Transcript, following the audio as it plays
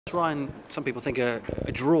Ryan, some people think a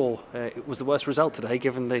draw it was the worst result today,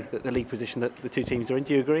 given the league position that the two teams are in.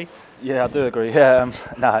 Do you agree? Yeah, I do agree. Yeah,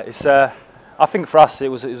 I think for us it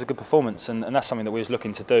was a good performance, and that's something that we was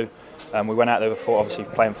looking to do. We went out there before, obviously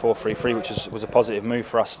playing 4-3-3, which was a positive move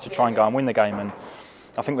for us to try and go and win the game. And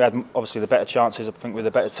I think we had obviously the better chances. I think we were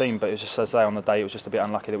the better team, but it was just, as I say, on the day it was just a bit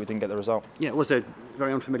unlucky that we didn't get the result. Yeah, it was a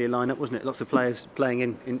very unfamiliar lineup, wasn't it? Lots of players playing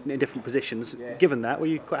in different positions. Yeah. Given that, were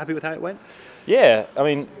you quite happy with how it went? Yeah, I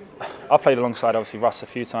mean, I've played alongside obviously Russ a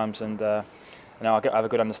few times, and I have a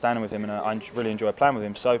good understanding with him, and I really enjoy playing with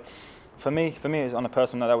him. So for me, on a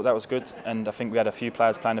personal note, that was good. And I think we had a few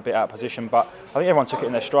players playing a bit out of position, but I think everyone took it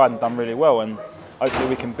in their stride and done really well. And hopefully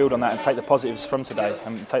we can build on that and take the positives from today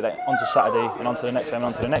and take that onto Saturday and onto the next game and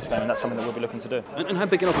onto the next game. And that's something that we'll be looking to do. And how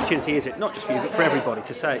big an opportunity is it, not just for you, but for everybody,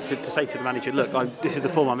 to say to the manager, look, this is the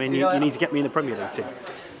form I'm in. You need to get me in the Premier League too.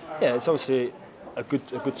 Yeah, it's obviously a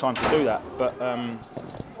good time to do that, but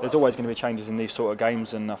there's always going to be changes in these sort of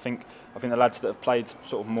games, and I think the lads that have played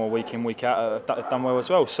sort of more week in, week out have done well as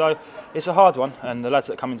well. So it's a hard one, and the lads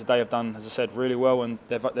that come in today have done, as I said, really well, and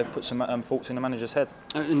they've put some thoughts in the manager's head.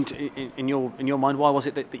 And in your mind, why was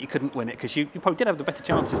it that you couldn't win it? Because you probably did have the better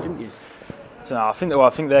chances, didn't you? So, no, I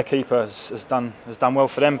think their keeper has done well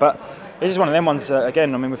for them, but this is one of them ones.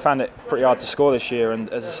 Again, I mean, we found it pretty hard to score this year, and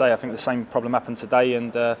as I say, I think the same problem happened today,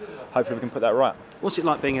 and hopefully we can put that right. What's it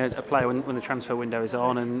like being a player when the transfer window is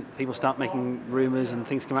on and people start making rumours and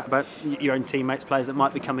things come out about your own teammates, players that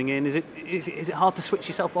might be coming in? Is it hard to switch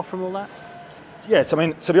yourself off from all that? Yeah, I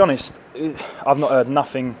mean, to be honest, I've not heard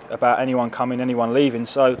nothing about anyone coming, anyone leaving.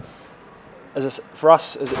 So, for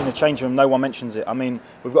us, in the change room, no one mentions it. I mean,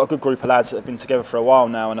 we've got a good group of lads that have been together for a while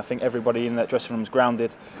now, and I think everybody in that dressing room is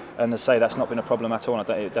grounded. And as I say, that's not been a problem at all, and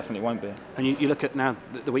it definitely won't be. And you look at now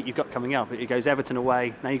the week you've got coming up. It goes Everton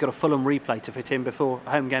away. Now you've got a Fulham replay to fit in before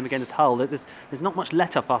a home game against Hull. There's not much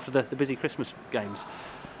let up after the busy Christmas games.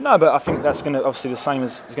 No, but I think that's going to obviously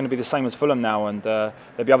be the same as Fulham now, and there'll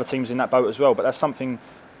be other teams in that boat as well. But that's something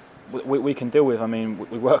we can deal with. I mean,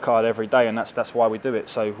 we work hard every day, and that's why we do it.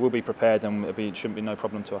 So we'll be prepared, and it shouldn't be no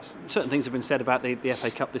problem to us. Certain things have been said about the FA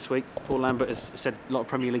Cup this week. Paul Lambert has said a lot of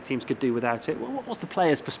Premier League teams could do without it. What's the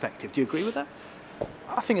players' perspective? Do you agree with that?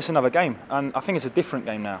 I think it's another game, and I think it's a different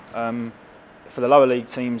game now. For the lower league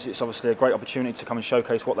teams, it's obviously a great opportunity to come and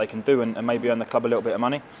showcase what they can do, and maybe earn the club a little bit of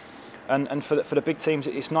money. And for the big teams,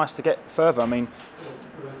 it's nice to get further. I mean,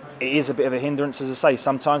 it is a bit of a hindrance, as I say,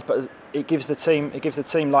 sometimes, but it gives the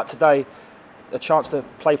team like today a chance to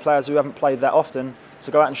play players who haven't played that often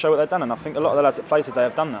to go out and show what they've done. And I think a lot of the lads that play today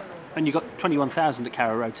have done that. And you got 21,000 at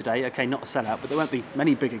Carrow Road today. Okay, not a sellout, but there won't be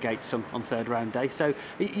many bigger gates on third round day. So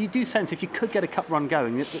you do sense if you could get a cup run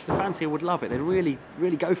going, the fans here would love it. They'd really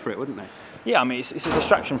go for it, wouldn't they? Yeah, I mean, it's a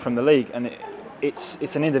distraction from the league, and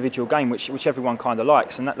it's an individual game which everyone kind of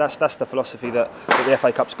likes, and that's the philosophy that the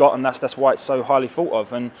FA Cup's got, and that's why it's so highly thought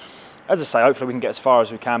of. And as I say, hopefully we can get as far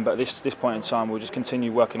as we can, but at this point in time we'll just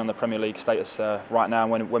continue working on the Premier League status right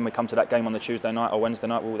now, and when we come to that game on the Tuesday night or Wednesday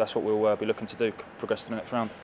night, that's what we'll be looking to do, progress to the next round.